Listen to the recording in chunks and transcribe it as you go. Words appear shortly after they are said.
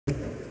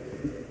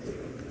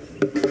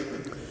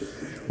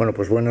Bueno,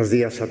 pues buenos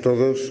días a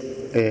todos.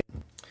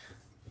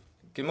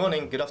 Good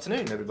morning, good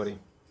afternoon, everybody.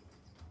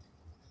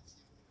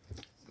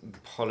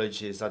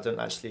 Apologies, I don't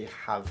actually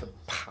have a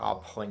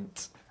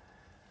PowerPoint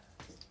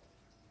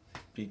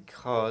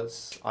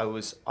because I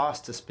was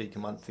asked to speak a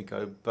month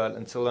ago, but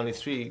until only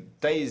 3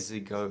 days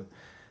ago,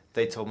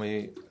 they told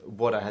me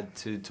what I had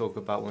to talk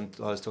about when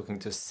I was talking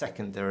to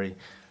secondary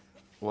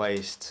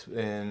waste.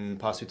 In the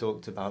past, we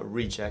talked about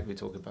reject, we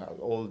talked about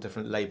all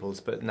different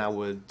labels, but now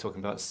we're talking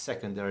about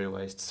secondary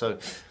waste. So,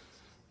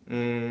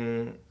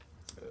 I'm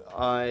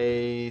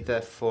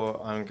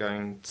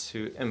going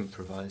to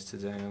improvise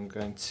today. I'm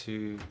going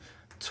to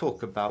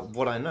talk about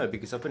what I know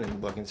because I've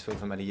been working in this field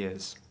for many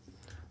years.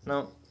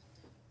 Now,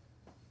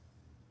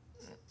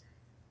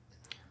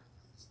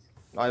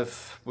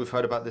 we've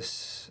heard about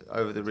this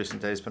over the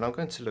recent days, but I'm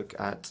going to look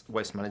at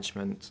waste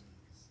management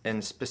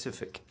in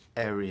specific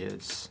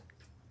areas.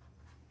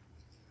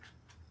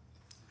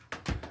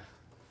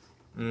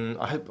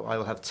 I hope I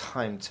will have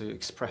time to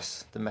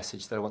express the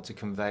message that I want to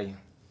convey.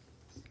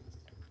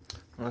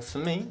 For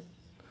me,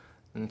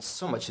 and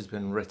so much has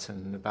been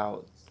written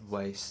about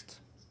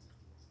waste.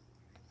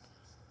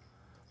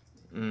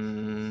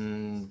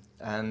 And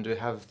we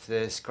have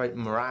this great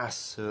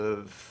morass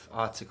of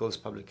articles,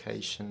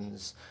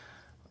 publications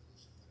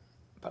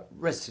about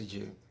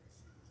residue,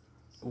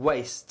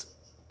 waste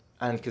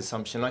and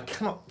consumption. I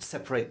cannot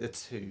separate the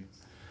two.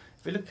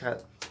 If we look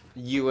at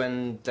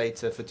UN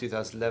data for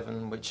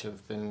 2011, which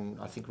have been,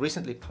 I think,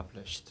 recently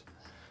published,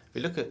 if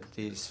we look at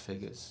these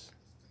figures,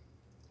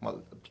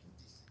 well,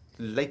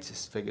 the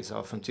latest figures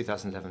are from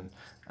 2011,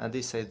 and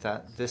they say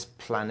that this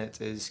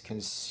planet is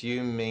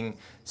consuming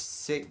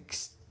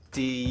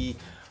 60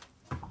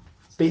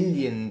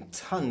 billion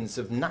tons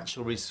of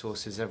natural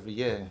resources every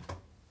year.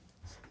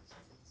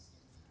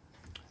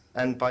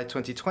 And by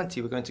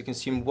 2020, we're going to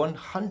consume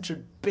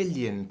 100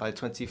 billion by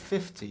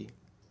 2050.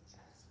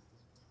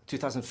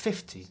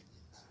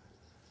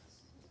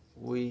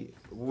 We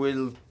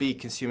will be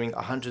consuming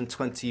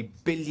 120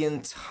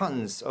 billion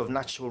tons of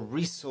natural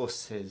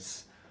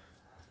resources.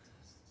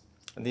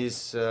 And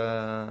these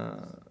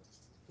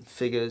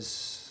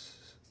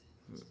figures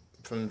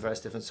from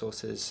various different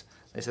sources,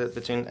 they say that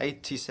between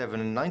 87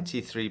 and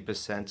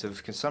 93%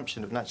 of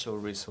consumption of natural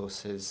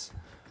resources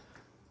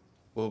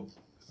will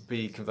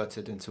be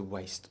converted into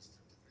waste.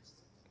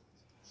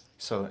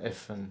 So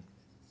if an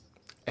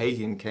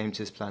alien came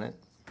to this planet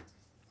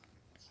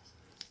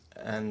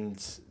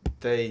and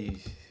they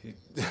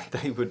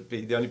would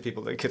be the only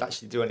people that could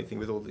actually do anything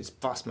with all these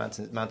vast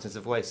mountains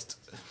of waste.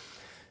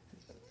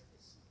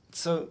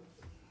 So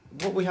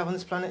what we have on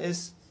this planet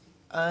is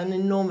an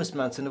enormous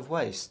mountain of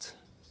waste.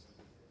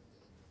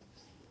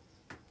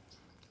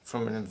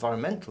 From an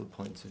environmental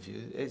point of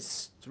view,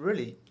 it's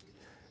really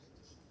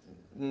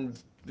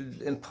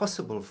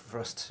impossible for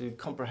us to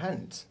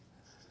comprehend.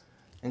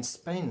 In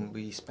Spain,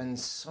 we spend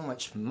so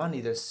much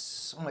money, there's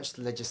so much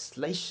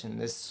legislation,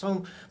 there's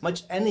so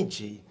much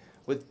energy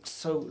with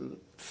so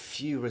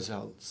few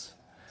results.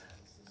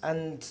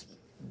 And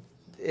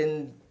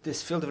in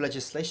this field of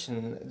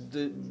legislation,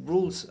 the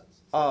rules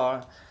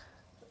are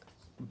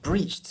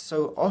breached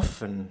so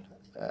often.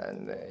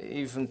 And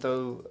even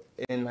though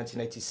in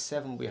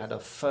 1987 we had our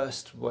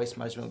first waste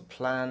management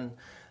plan,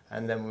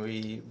 and then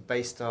we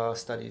based our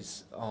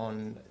studies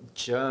on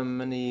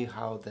Germany,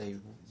 how they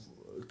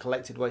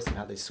collected waste and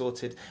how they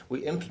sorted.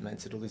 We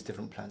implemented all these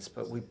different plans,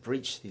 but we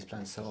breached these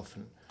plans so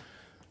often.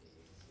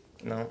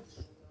 Now,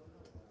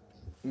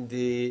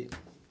 the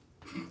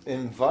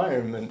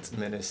Environment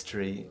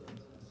Ministry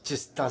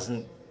just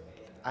doesn't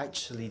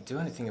actually do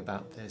anything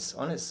about this.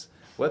 On its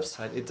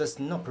website, it does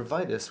not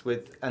provide us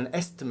with an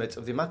estimate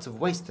of the amount of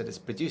waste that is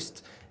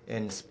produced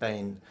in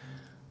Spain.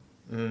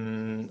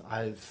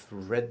 I've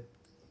read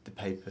the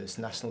papers,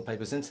 national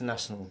papers,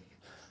 international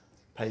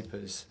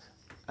papers,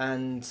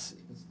 and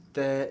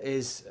there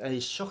is a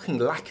shocking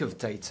lack of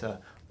data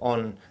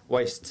on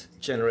waste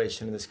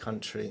generation in this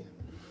country.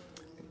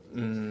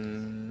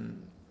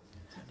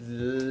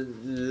 The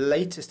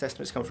latest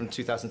estimates come from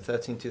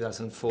 2013,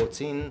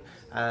 2014,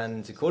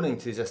 and according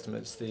to these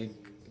estimates, the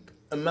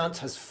amount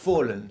has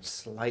fallen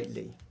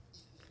slightly.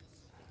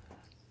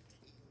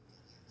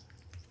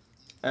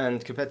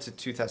 And compared to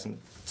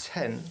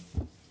 2010,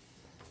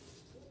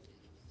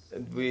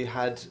 we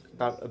had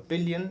about 1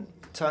 billion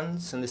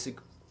tons, and this has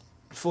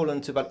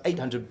fallen to about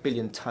 800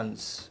 billion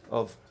tons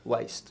of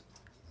waste.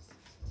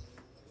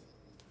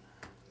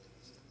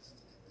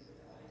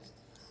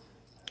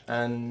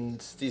 And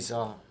these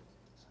are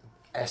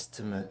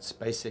estimates,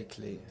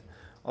 basically.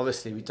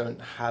 Obviously, we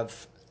don't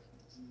have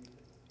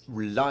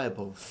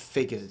reliable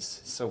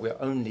figures, so we're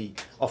only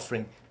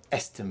offering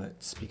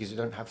estimates because we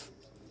don't have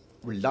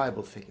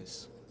reliable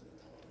figures.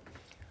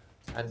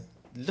 And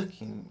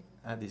looking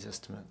at these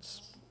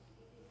estimates,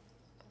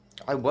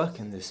 I work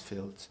in this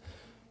field,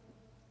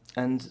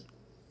 and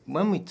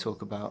when we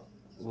talk about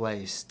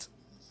waste,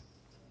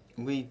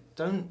 we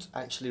don't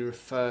actually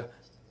refer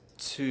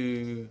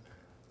to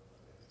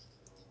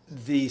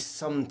the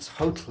sum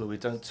total. We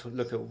don't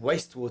look at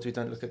wastewater, we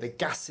don't look at the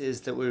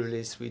gases that we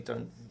release, we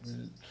don't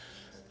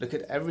look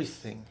at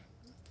everything.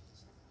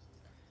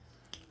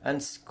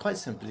 And quite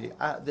simply,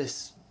 at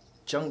this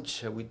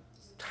juncture, we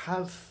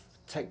have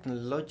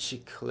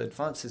technological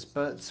advances,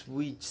 but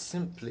we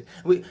can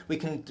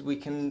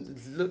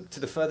look to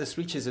the furthest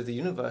reaches of the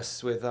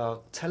universe with our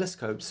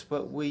telescopes,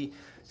 but we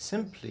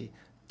simply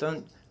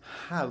don't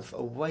have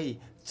a way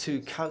to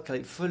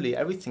calculate fully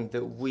everything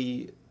that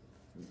we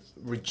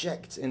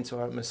reject into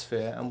our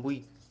atmosphere, and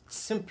we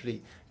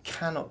simply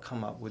cannot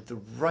come up with the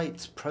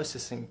right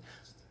processing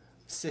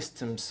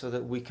systems so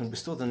that we can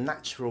restore the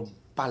natural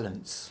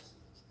balance.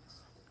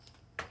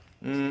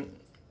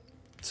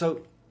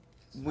 So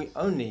we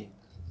only,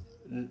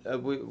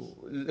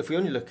 if we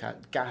only look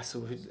at gas,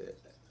 or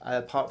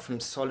apart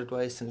from solid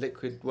waste and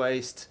liquid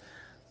waste,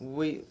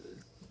 we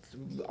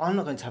are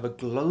not going to have a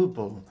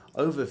global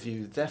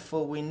overview.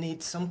 Therefore, we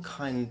need some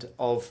kind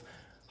of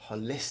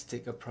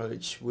holistic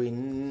approach. We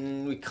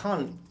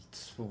can't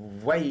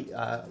weigh,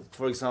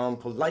 for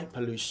example, light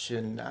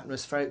pollution,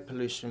 atmospheric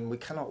pollution. We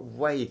cannot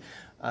weigh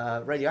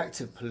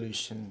radioactive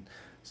pollution.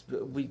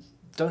 We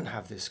don't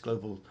have this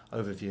global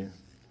overview.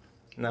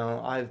 Now,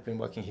 I've been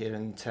working here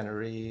in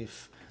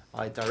Tenerife.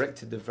 I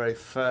directed the very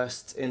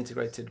first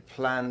integrated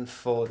plan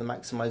for the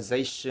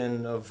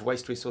maximization of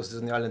waste resources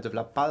on the island of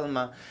La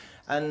Palma,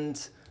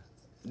 and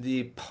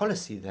the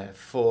policy there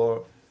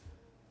for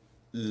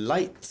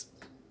light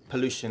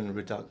pollution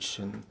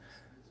reduction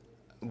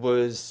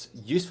was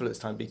useful at the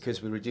time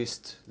because we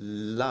reduced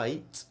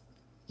light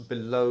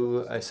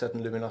below a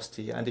certain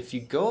luminosity, and if you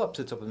go up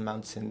to the top of the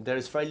mountain, there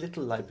is very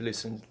little light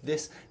pollution.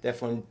 This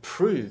therefore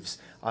improves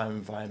our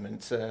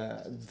environment,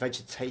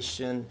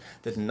 vegetation,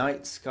 the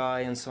night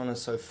sky, and so on and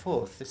so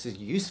forth. This is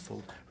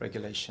useful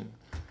regulation.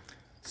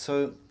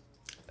 So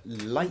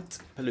light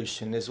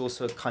pollution is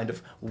also a kind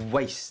of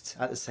waste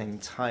at the same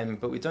time,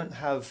 but we don't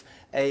have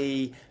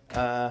a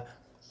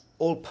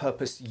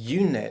all-purpose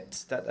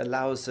unit that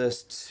allows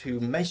us to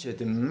measure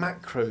the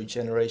macro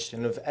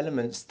generation of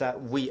elements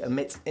that we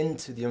emit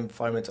into the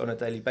environment on a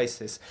daily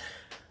basis.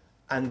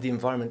 And the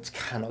environment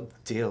cannot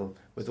deal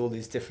with all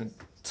these different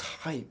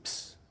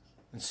types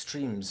and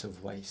streams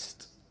of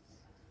waste.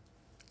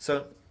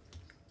 So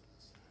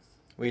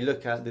we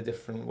look at the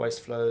different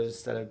waste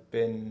flows that have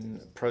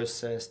been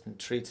processed and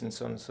treated and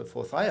so on and so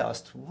forth. I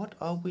asked, what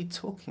are we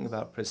talking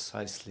about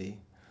precisely?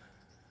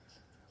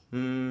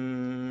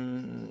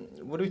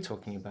 What are we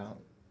talking about?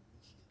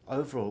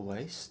 Overall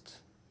waste?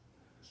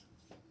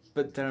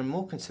 But there are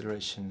more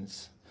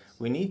considerations.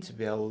 We need to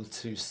be able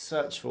to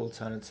search for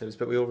alternatives,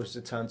 but we always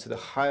return to the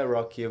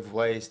hierarchy of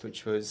waste,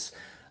 which was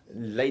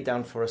laid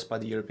down for us by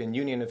the European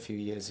Union a few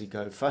years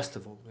ago. First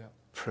of all, we have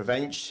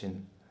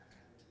prevention,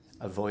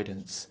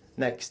 avoidance.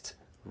 Next,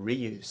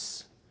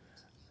 reuse.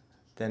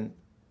 Then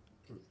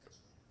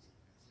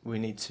we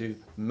need to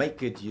make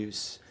good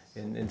use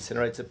in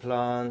incinerator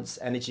plants,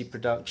 energy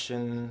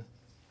production,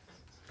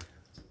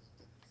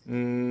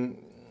 and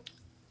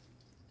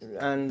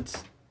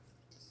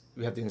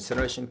we have the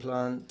incineration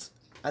plant,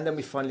 and then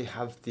we finally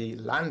have the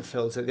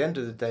landfills at the end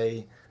of the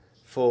day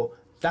for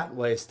that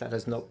waste that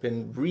has not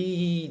been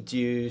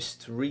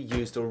reduced,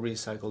 reused, or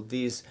recycled.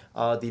 These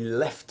are the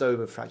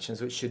leftover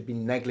fractions, which should be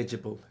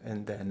negligible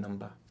in their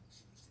number.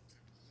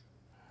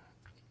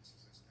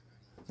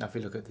 Now, if we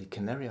look at the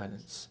Canary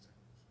Islands,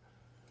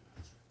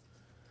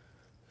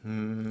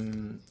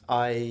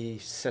 I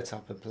set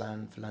up a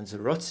plan for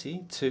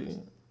Lanzarote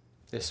too.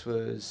 This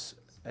was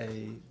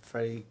a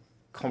very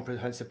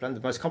comprehensive plan. The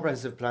most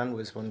comprehensive plan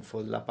was one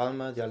for La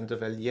Palma, the island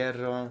of El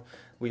Hierro.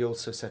 We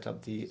also set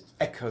up the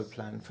ECO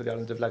plan for the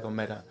island of La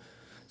Gomera.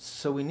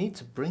 So we need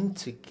to bring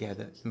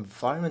together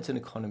environment and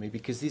economy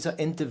because these are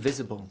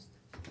indivisible.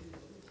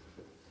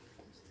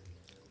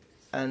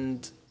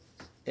 And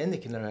in the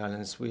Canary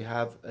Islands, we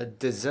have a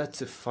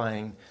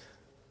desertifying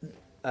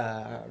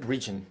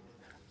region.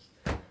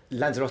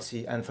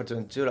 Lanzarote and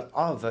Fuerteventura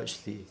are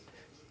virtually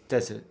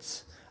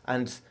deserts.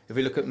 And if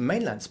we look at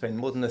mainland Spain,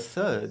 more than a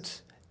third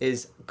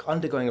is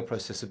undergoing a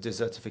process of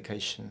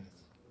desertification.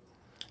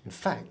 In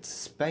fact,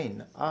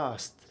 Spain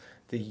asked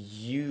the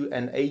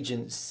UN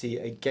agency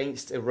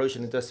against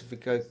erosion and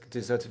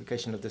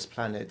desertification of this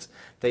planet.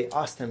 They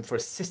asked them for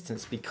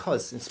assistance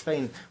because in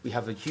Spain we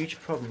have a huge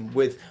problem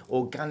with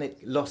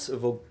loss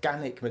of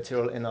organic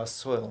material in our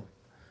soil.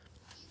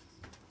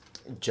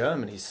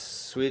 Germany,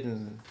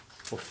 Sweden,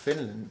 or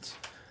Finland,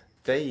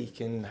 they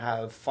can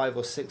have 5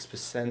 or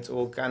 6%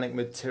 organic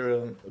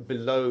material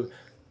below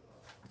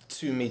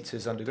 2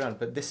 meters underground,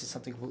 but this is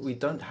something we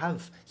don't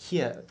have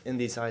here in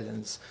these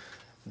islands.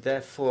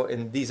 Therefore,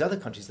 in these other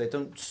countries, they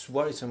don't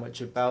worry so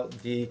much about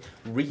the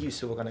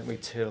reuse of organic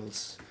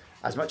materials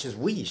as much as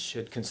we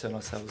should concern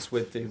ourselves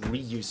with the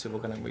reuse of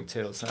organic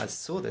materials. And I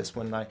saw this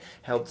when I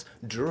helped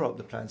draw up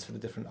the plans for the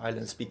different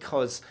islands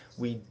because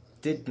we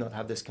did not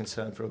have this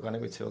concern for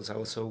organic materials. I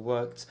also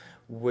worked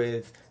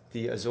with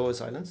the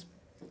Azores Islands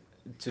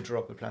to draw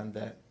up a plan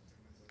there.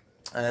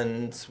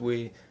 And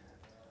we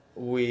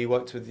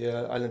worked with the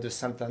island of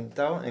Santo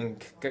Antão in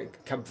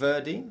Cape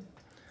Verde.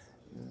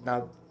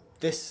 Now,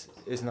 this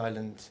is an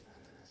island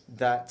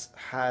that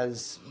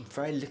has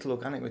very little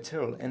organic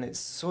material in its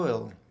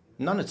soil,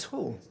 none at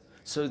all.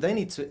 So they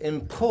need to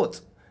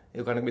import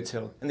organic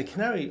material. In the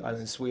Canary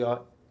Islands, we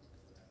are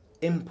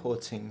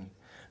importing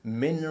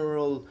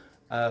mineral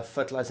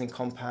fertilizing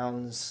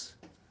compounds,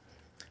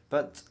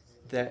 but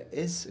there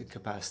is a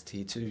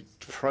capacity to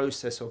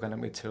process organic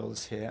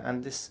materials here,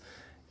 and this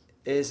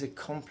is a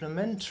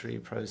complementary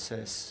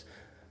process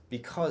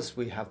because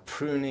we have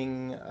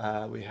pruning,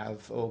 we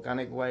have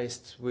organic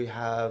waste, we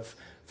have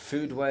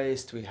food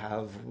waste, we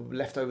have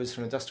leftovers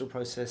from industrial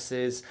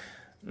processes.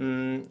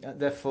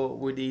 Therefore,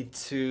 we need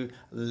to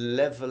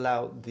level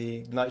out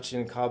the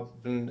nitrogen and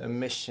carbon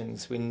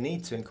emissions. We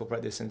need to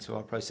incorporate this into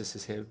our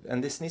processes here.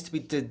 And this needs to be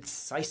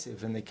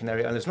decisive in the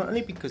Canary Islands, not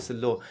only because the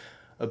law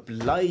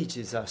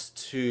obliges us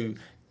to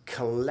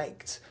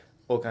collect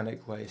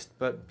organic waste,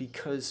 but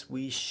because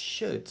we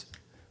should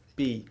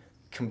be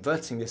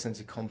converting this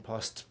into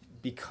compost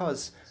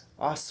because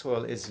our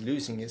soil is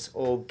losing its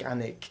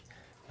organic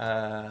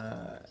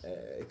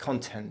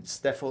contents.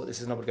 Therefore, this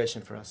is an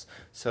obligation for us.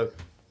 So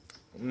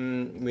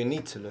we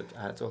need to look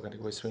at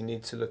organic waste. We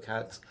need to look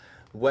at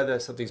whether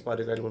something's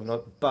biodegradable or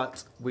not,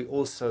 but we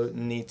also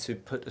need to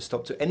put a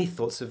stop to any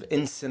thoughts of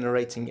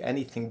incinerating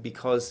anything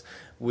because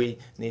we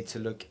need to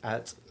look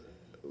at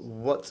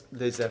what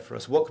is there for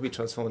us, what can be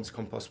transformed into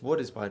compost, what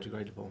is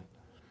biodegradable.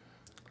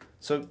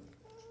 So,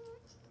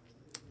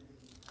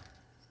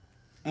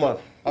 well,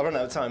 I've run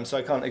out of time, so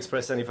I can't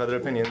express any further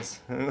opinions.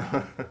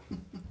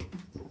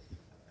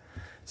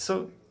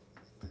 So,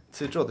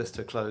 to draw this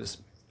to a close,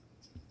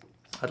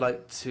 I'd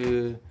like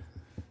to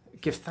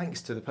give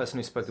thanks to the person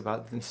who spoke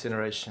about the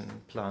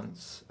incineration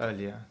plants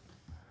earlier.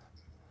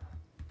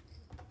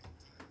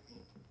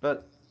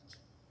 But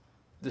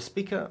the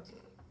speaker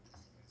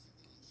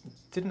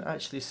didn't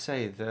actually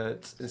say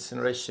that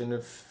incineration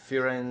of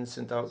furans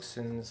and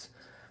dioxins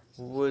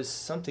was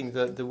something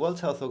that the World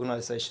Health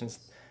Organization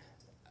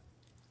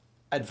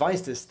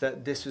advised us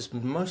that this was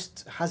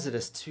most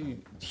hazardous to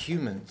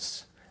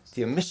humans,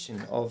 the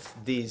emission of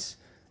these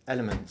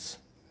elements.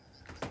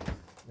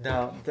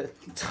 Now, the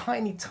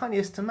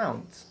tiniest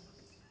amount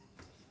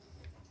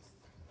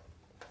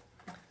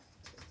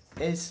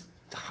is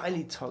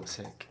highly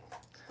toxic.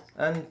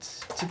 And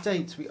to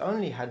date, we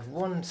only had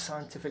one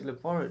scientific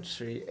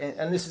laboratory,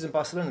 and this is in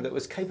Barcelona, that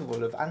was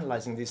capable of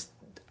analyzing this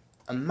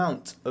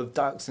amount of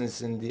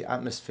dioxins in the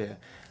atmosphere.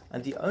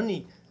 And the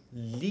only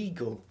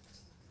legal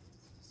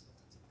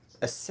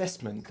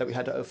assessment that we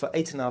had for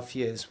 8.5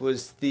 years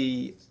was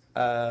the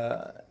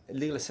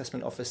legal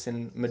assessment office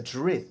in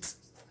Madrid.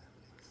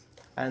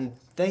 And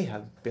they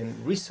have been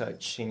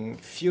researching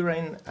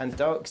furan and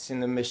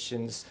dioxin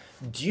emissions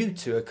due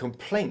to a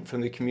complaint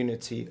from the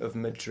community of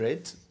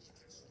Madrid.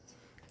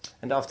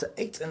 And after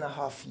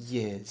 8.5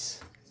 years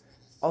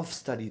of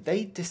study,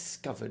 they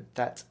discovered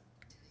that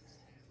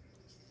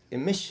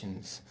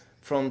emissions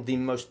from the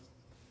most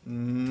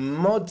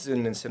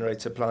modern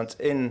incinerator plant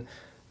in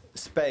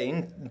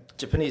Spain,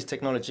 Japanese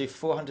technology,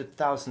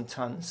 400,000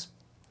 tons,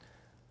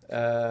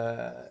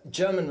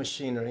 German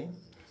machinery.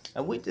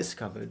 And we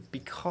discovered,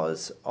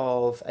 because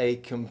of a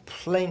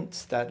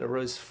complaint that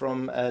arose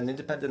from an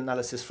independent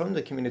analysis from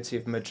the community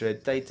of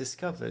Madrid, they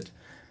discovered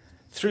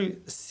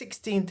through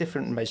 16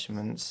 different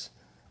measurements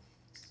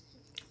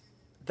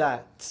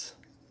that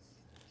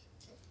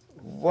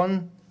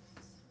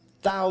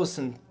they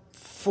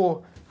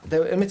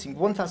were emitting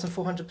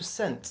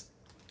 1,400%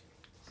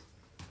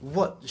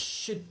 what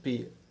should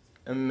be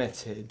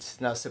emitted.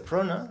 Now,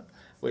 Seprona,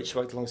 which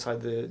worked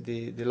alongside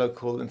the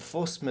local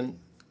enforcement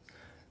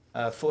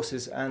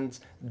forces, and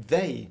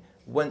they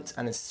went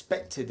and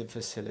inspected the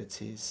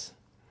facilities.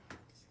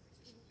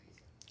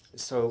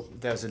 So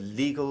there's a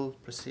legal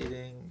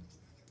proceeding.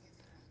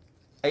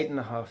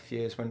 8.5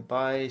 years went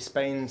by.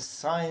 Spain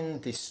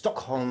signed the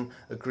Stockholm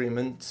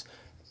Agreement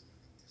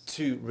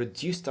to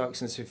reduce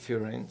dioxins and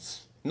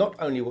furans, not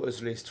only what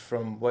was released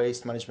from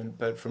waste management,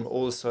 but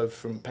also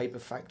from paper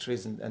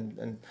factories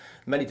and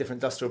many different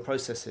industrial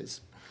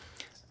processes.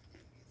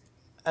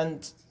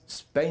 And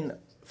Spain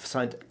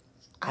signed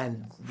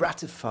and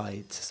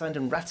ratified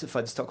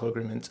the Stockholm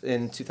Agreement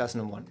in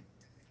 2001.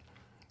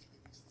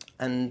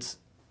 And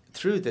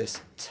through this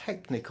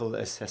technical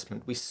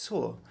assessment, we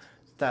saw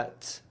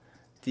that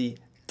the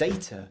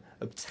data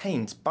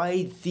obtained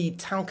by the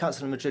Town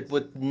Council of Madrid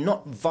were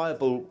not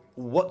viable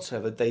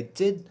whatsoever. They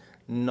did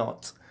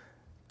not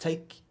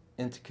take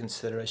into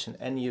consideration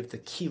any of the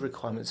key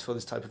requirements for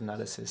this type of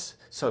analysis.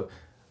 So,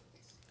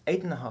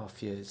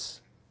 8.5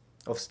 years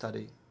of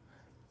study,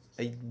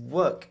 a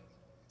work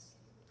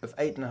of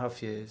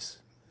 8.5 years,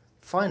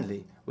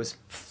 finally was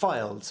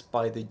filed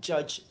by the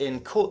judge in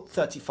Court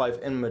 35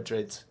 in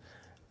Madrid,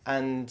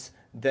 and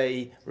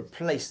they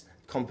replaced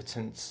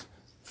competence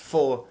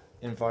for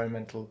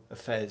environmental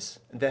affairs.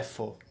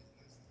 Therefore,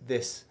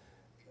 this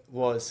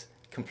was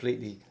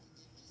completely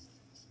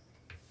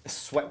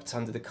swept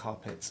under the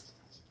carpet.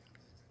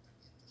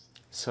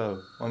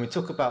 So, when we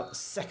talk about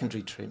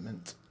secondary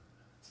treatment,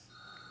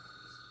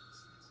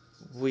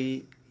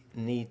 we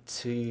need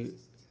to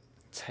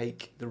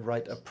take the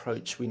right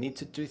approach. We need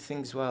to do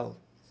things well.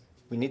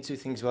 We need to do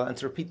things well. And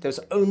to repeat, there's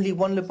only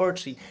one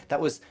laboratory that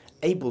was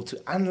able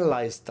to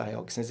analyze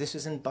dioxins. This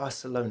was in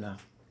Barcelona.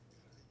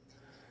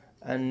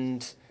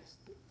 And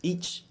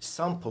each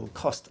sample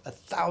cost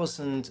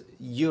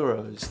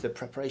 €1,000, the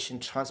preparation,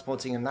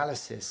 transporting,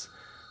 analysis.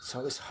 So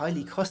it was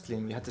highly costly,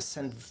 and we had to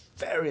send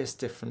various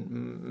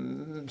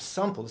different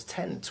samples,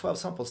 10, 12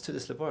 samples to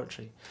this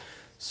laboratory.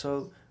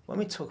 So when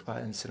we talk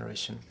about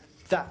incineration,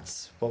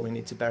 that's what we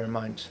need to bear in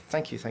mind.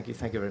 Thank you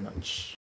very much.